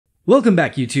Welcome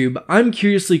back, YouTube. I'm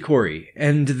Curiously Corey,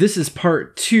 and this is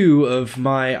part 2 of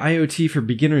my IoT for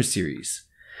Beginners series.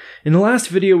 In the last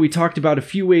video, we talked about a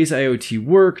few ways IoT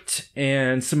worked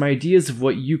and some ideas of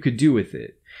what you could do with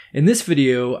it. In this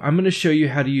video, I'm going to show you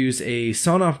how to use a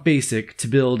Sonoff Basic to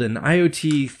build an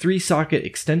IoT 3-socket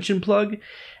extension plug,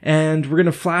 and we're going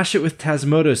to flash it with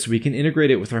Tasmota so we can integrate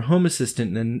it with our Home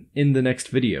Assistant in the next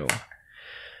video.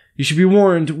 You should be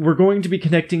warned, we're going to be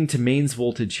connecting to mains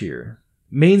voltage here.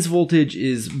 Mains voltage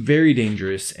is very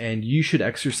dangerous, and you should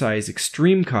exercise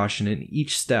extreme caution in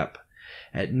each step.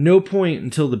 At no point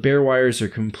until the bare wires are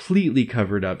completely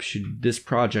covered up should this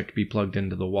project be plugged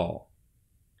into the wall.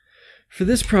 For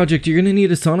this project, you're going to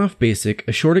need a Sonoff Basic,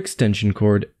 a short extension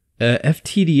cord, a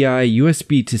FTDI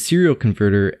USB to serial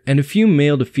converter, and a few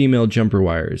male to female jumper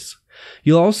wires.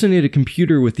 You'll also need a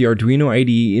computer with the Arduino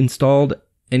IDE installed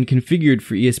and configured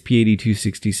for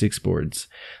ESP8266 boards.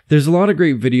 There's a lot of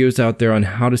great videos out there on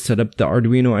how to set up the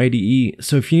Arduino IDE,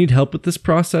 so if you need help with this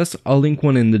process, I'll link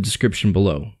one in the description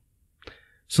below.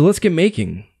 So let's get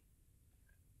making.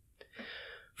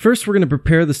 First, we're going to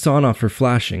prepare the Sonoff for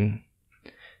flashing.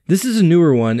 This is a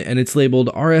newer one, and it's labeled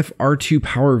RF-R2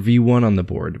 Power V1 on the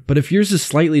board, but if yours is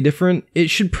slightly different, it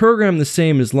should program the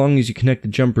same as long as you connect the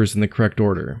jumpers in the correct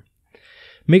order.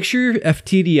 Make sure your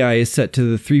FTDI is set to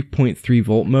the 3.3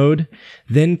 volt mode,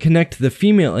 then connect the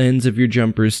female ends of your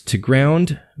jumpers to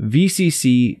ground,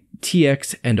 VCC,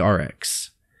 TX, and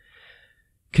RX.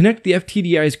 Connect the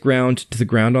FTDI's ground to the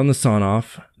ground on the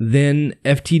Sonoff, then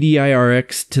FTDI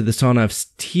RX to the Sonoff's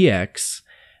TX,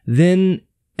 then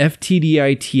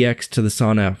FTDI TX to the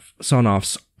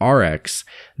Sonoff's RX,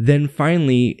 then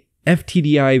finally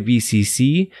FTDI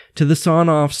VCC to the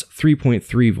Sonoff's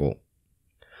 3.3 volt.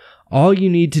 All you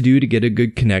need to do to get a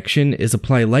good connection is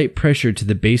apply light pressure to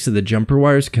the base of the jumper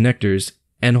wire's connectors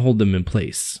and hold them in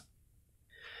place.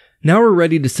 Now we're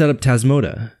ready to set up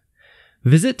Tasmota.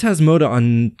 Visit Tasmota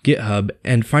on GitHub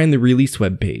and find the release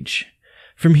webpage.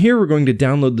 From here, we're going to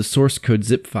download the source code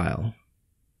zip file.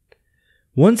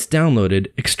 Once downloaded,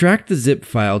 extract the zip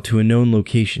file to a known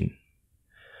location.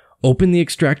 Open the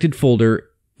extracted folder,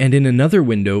 and in another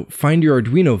window, find your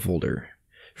Arduino folder.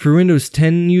 For Windows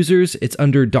 10 users, it's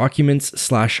under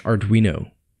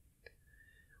Documents/Arduino.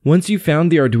 Once you've found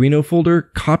the Arduino folder,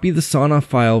 copy the Sonoff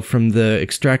file from the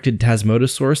extracted Tasmota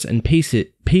source and paste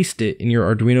it in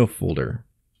your Arduino folder.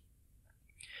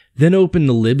 Then open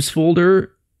the libs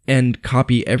folder and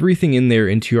copy everything in there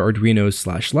into your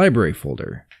Arduino/library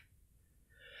folder.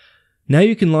 Now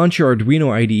you can launch your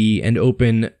Arduino IDE and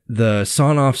open the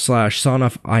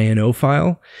Sonoff/Sonoff-INO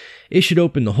file. It should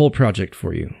open the whole project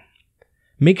for you.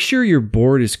 Make sure your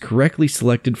board is correctly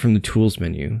selected from the Tools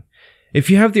menu.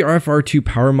 If you have the RF-R2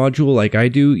 power module like I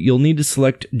do, you'll need to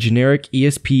select generic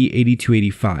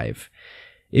ESP8285.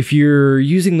 If you're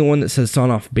using the one that says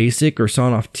Sonoff Basic or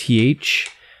Sonoff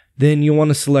TH, then you'll want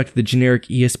to select the generic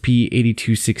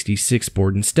ESP8266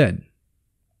 board instead.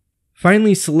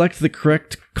 Finally, select the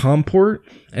correct COM port,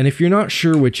 and if you're not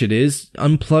sure which it is,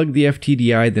 unplug the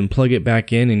FTDI, then plug it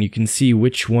back in, and you can see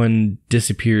which one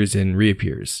disappears and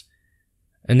reappears.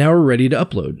 And now we're ready to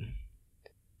upload.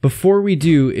 Before we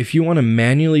do, if you want to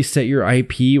manually set your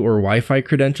IP or Wi-Fi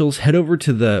credentials, head over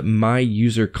to the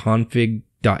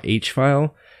myuserconfig.h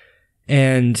file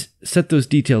and set those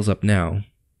details up now.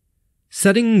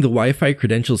 Setting the Wi-Fi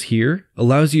credentials here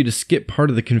allows you to skip part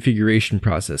of the configuration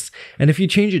process, and if you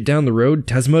change it down the road,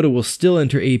 Tasmota will still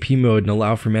enter AP mode and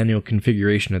allow for manual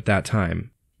configuration at that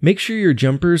time. Make sure your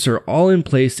jumpers are all in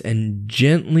place and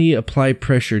gently apply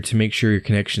pressure to make sure your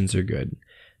connections are good.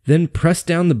 Then press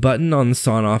down the button on the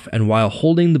Sonoff, and while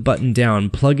holding the button down,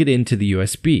 plug it into the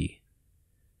USB.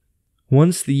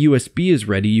 Once the USB is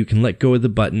ready, you can let go of the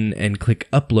button and click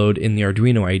Upload in the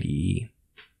Arduino IDE.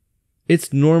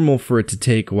 It's normal for it to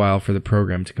take a while for the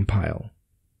program to compile.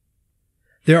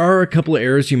 There are a couple of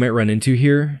errors you might run into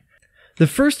here. The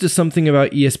first is something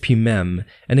about ESP-MEM,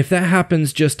 and if that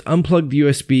happens, just unplug the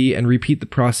USB and repeat the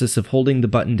process of holding the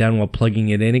button down while plugging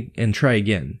it in and try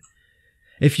again.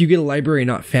 If you get a library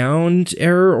not found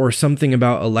error or something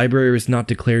about a library was not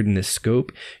declared in this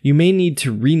scope, you may need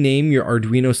to rename your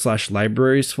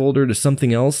Arduino/libraries folder to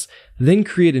something else, then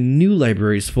create a new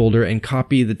libraries folder and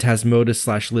copy the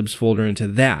Tasmota/libs folder into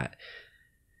that.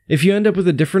 If you end up with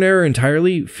a different error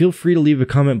entirely, feel free to leave a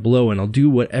comment below and I'll do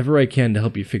whatever I can to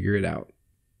help you figure it out.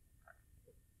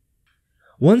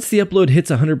 Once the upload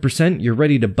hits 100%, you're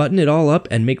ready to button it all up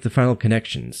and make the final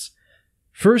connections.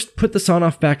 First, put the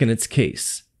Sonoff back in its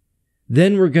case.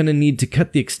 Then we're going to need to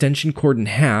cut the extension cord in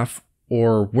half,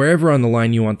 or wherever on the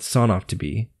line you want the Sonoff to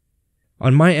be.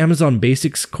 On my Amazon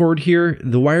Basics cord here,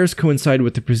 the wires coincide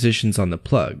with the positions on the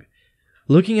plug.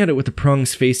 Looking at it with the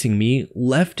prongs facing me,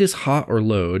 left is hot or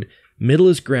load, middle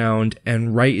is ground,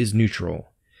 and right is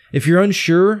neutral. If you're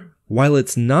unsure, while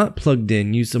it's not plugged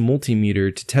in, use a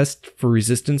multimeter to test for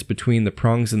resistance between the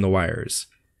prongs and the wires.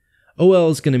 OL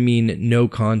is going to mean no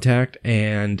contact,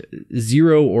 and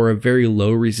 0 or a very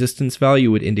low resistance value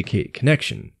would indicate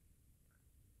connection.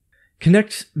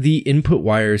 Connect the input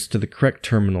wires to the correct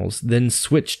terminals, then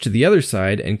switch to the other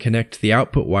side and connect the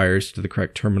output wires to the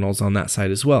correct terminals on that side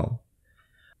as well.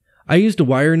 I used a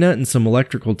wire nut and some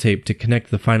electrical tape to connect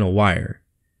the final wire.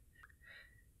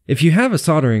 If you have a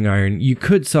soldering iron, you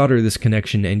could solder this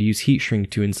connection and use heat shrink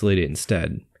to insulate it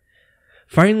instead.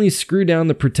 Finally, screw down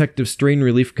the protective strain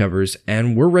relief covers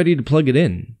and we're ready to plug it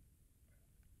in.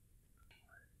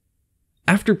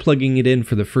 After plugging it in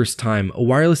for the first time, a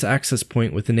wireless access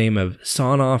point with the name of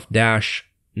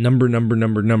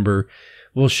sonoff-number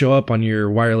will show up on your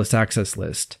wireless access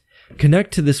list.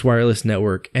 Connect to this wireless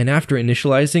network, and after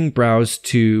initializing, browse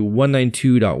to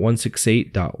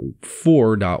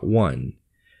 192.168.4.1.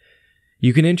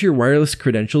 You can enter your wireless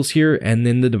credentials here, and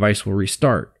then the device will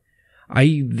restart.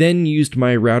 I then used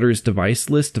my router's device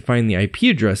list to find the IP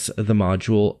address of the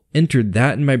module, entered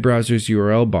that in my browser's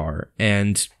URL bar,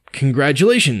 and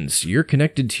congratulations, you're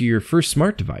connected to your first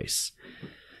smart device.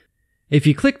 If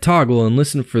you click toggle and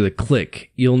listen for the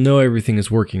click, you'll know everything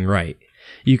is working right.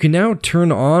 You can now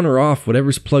turn on or off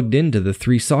whatever's plugged into the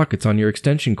 3 sockets on your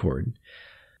extension cord.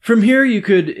 From here, you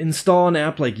could install an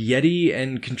app like Yeti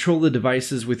and control the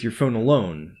devices with your phone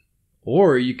alone.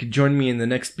 Or you could join me in the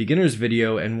next beginner's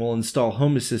video and we'll install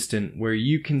Home Assistant, where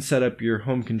you can set up your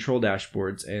home control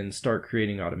dashboards and start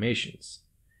creating automations.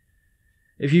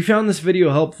 If you found this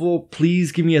video helpful,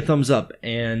 please give me a thumbs up,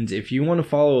 and if you want to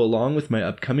follow along with my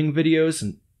upcoming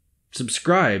videos,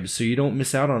 subscribe so you don't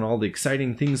miss out on all the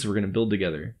exciting things we're going to build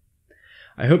together.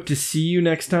 I hope to see you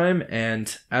next time,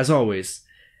 and as always,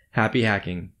 happy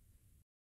hacking.